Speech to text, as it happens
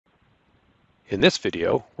In this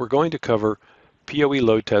video, we're going to cover PoE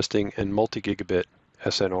load testing and multi-gigabit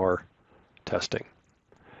SNR testing.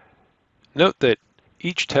 Note that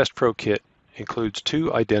each TestPro kit includes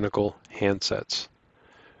two identical handsets.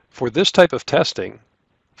 For this type of testing,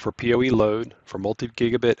 for PoE load, for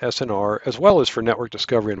multi-gigabit SNR, as well as for network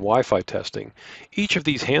discovery and Wi-Fi testing, each of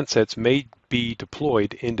these handsets may be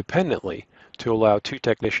deployed independently to allow two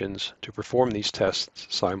technicians to perform these tests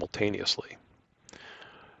simultaneously.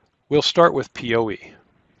 We'll start with PoE.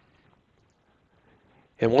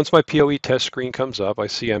 And once my PoE test screen comes up, I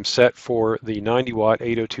see I'm set for the 90 watt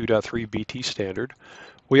 802.3 BT standard.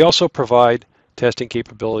 We also provide testing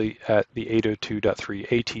capability at the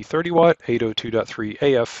 802.3 AT 30 watt, 802.3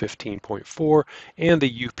 AF 15.4, and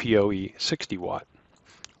the UPoE 60 watt.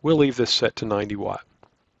 We'll leave this set to 90 watt.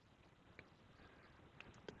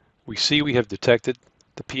 We see we have detected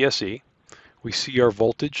the PSE. We see our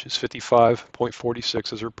voltage is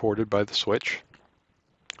 55.46 as reported by the switch.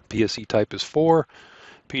 PSE type is 4.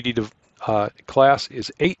 PD class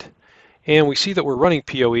is 8. And we see that we're running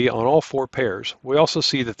PoE on all four pairs. We also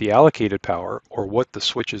see that the allocated power, or what the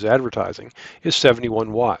switch is advertising, is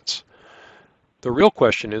 71 watts. The real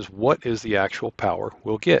question is, what is the actual power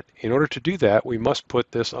we'll get? In order to do that, we must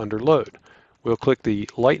put this under load. We'll click the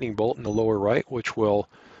lightning bolt in the lower right, which will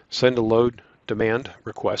send a load demand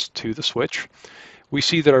request to the switch. We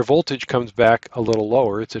see that our voltage comes back a little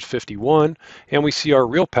lower. It's at 51, and we see our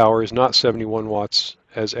real power is not 71 watts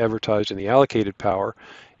as advertised in the allocated power.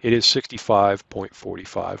 It is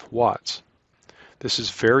 65.45 watts. This is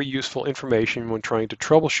very useful information when trying to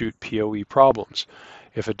troubleshoot PoE problems.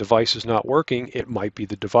 If a device is not working, it might be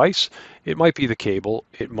the device, it might be the cable,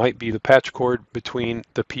 it might be the patch cord between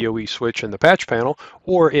the PoE switch and the patch panel,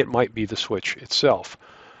 or it might be the switch itself.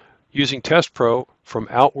 Using TestPro, from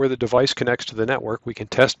out where the device connects to the network, we can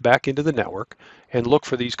test back into the network and look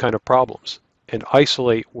for these kind of problems and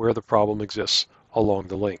isolate where the problem exists along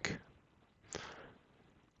the link.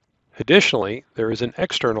 Additionally, there is an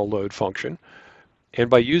external load function, and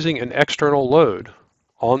by using an external load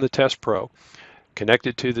on the TestPro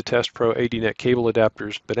connected to the TestPro ADNet cable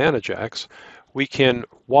adapter's banana jacks, we can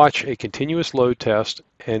watch a continuous load test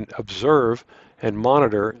and observe and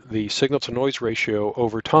monitor the signal-to-noise ratio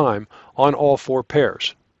over time on all four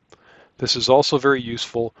pairs. This is also very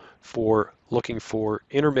useful for looking for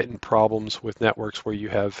intermittent problems with networks where you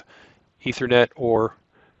have Ethernet or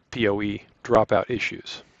PoE dropout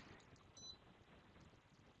issues.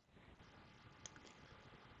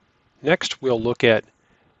 Next, we'll look at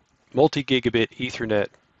multi-gigabit Ethernet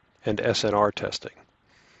and SNR testing.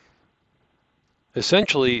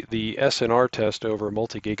 Essentially, the SNR test over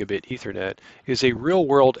multi-gigabit Ethernet is a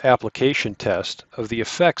real-world application test of the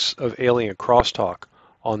effects of alien crosstalk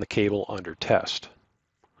on the cable under test.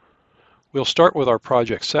 We'll start with our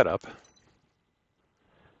project setup,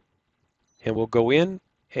 and we'll go in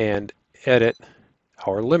and edit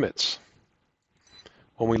our limits.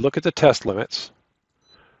 When we look at the test limits,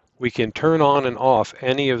 we can turn on and off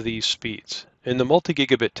any of these speeds. In the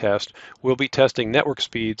multi-gigabit test, we'll be testing network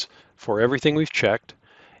speeds for everything we've checked,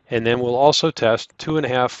 and then we'll also test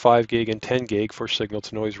 2.5, 5 gig, and 10 gig for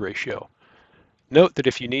signal-to-noise ratio. Note that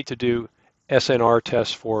if you need to do SNR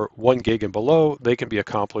tests for 1 gig and below, they can be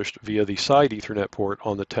accomplished via the side Ethernet port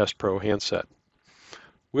on the TestPro handset.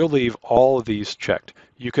 We'll leave all of these checked.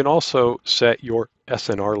 You can also set your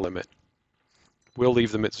SNR limit. We'll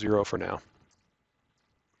leave them at 0 for now.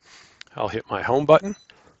 I'll hit my home button.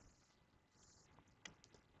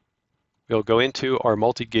 We'll go into our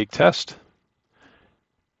multi-gig test,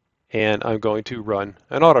 and I'm going to run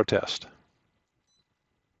an auto test.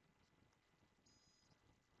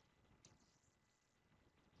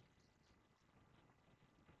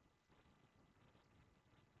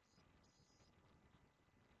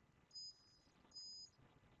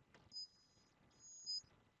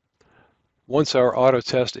 Once our auto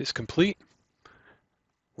test is complete,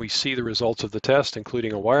 we see the results of the test,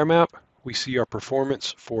 including a wire map. We see our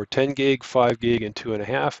performance for 10 gig, 5 gig, and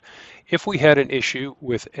 2.5. If we had an issue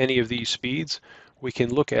with any of these speeds, we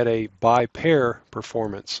can look at a by pair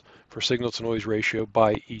performance for signal-to-noise ratio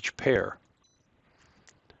by each pair.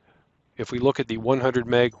 If we look at the 100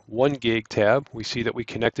 meg, 1 gig tab, we see that we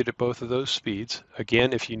connected at both of those speeds.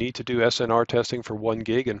 Again, if you need to do SNR testing for 1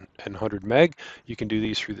 gig and 100 meg, you can do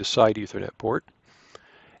these through the side Ethernet port.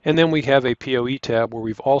 And then we have a PoE tab where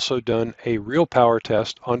we've also done a real power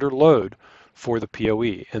test under load for the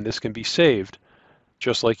PoE, and this can be saved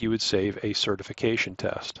just like you would save a certification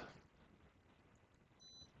test.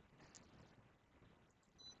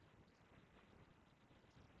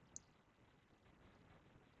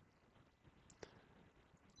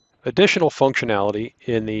 Additional functionality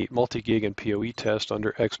in the multi-gig and PoE test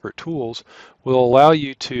under Expert Tools will allow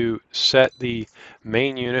you to set the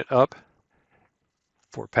main unit up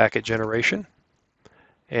for packet generation,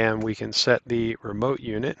 and we can set the remote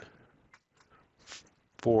unit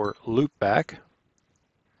for loopback,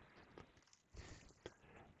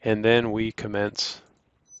 and then we commence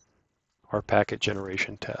our packet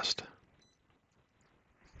generation test.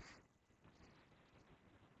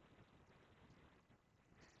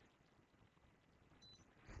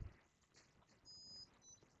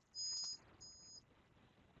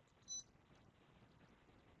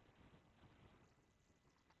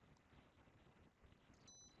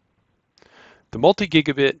 The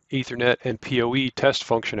multi-gigabit Ethernet and PoE test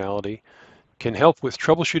functionality can help with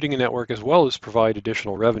troubleshooting a network as well as provide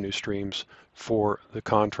additional revenue streams for the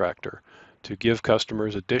contractor to give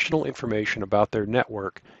customers additional information about their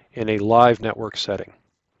network in a live network setting.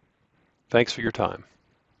 Thanks for your time.